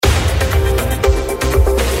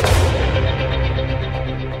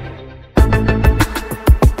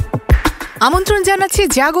আমন্ত্রণ জানাচ্ছি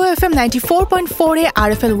জাগো FM 94.4 এ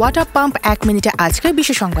RFL water pump 1 মিনিটে আজকের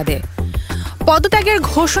বিশ্ব সংবাদে। পদত্যাগের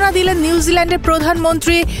ঘোষণা দিলেন নিউজিল্যান্ডের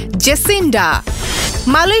প্রধানমন্ত্রী জেসিন্ডা।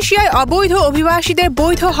 মালয়েশিয়ায় অবৈধ অভিবাসীদের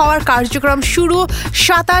বৈধ হওয়ার কার্যক্রম শুরু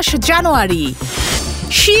 27 জানুয়ারি।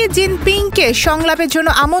 শি জিনপিংকে সংলাপের জন্য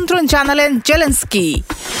আমন্ত্রণ জানালেন জেলেনস্কি।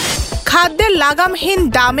 খাদ্যের লাগামহীন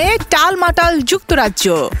দামে টালমাটাল যুক্তরাজ্য।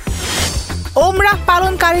 ওমরাহ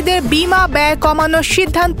পালনকারীদের বিমা ব্যয় কমানোর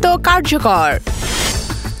সিদ্ধান্ত কার্যকর।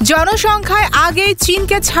 জনসংখ্যায় আগেই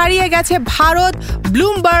চীনকে ছাড়িয়ে গেছে ভারত,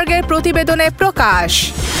 ব্লুমবার্গের প্রতিবেদনে প্রকাশ।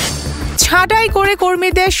 ছাঁটাই করে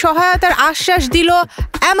কর্মীদের সহায়তার আশ্বাস দিল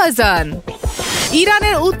অ্যামাজন।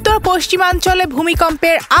 ইরানের উত্তর পশ্চিমাঞ্চলে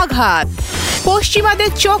ভূমিকম্পের আঘাত। পশ্চিমাদের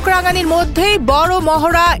চোখ রাঙানির মধ্যেই বড়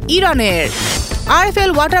মহড়া ইরানের।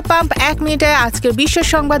 আরএফএল ওয়াটার পাম্প 1 মিনিটে আজকের বিশ্ব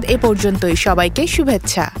সংবাদ এ পর্যন্তই। সবাইকে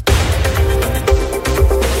শুভেচ্ছা।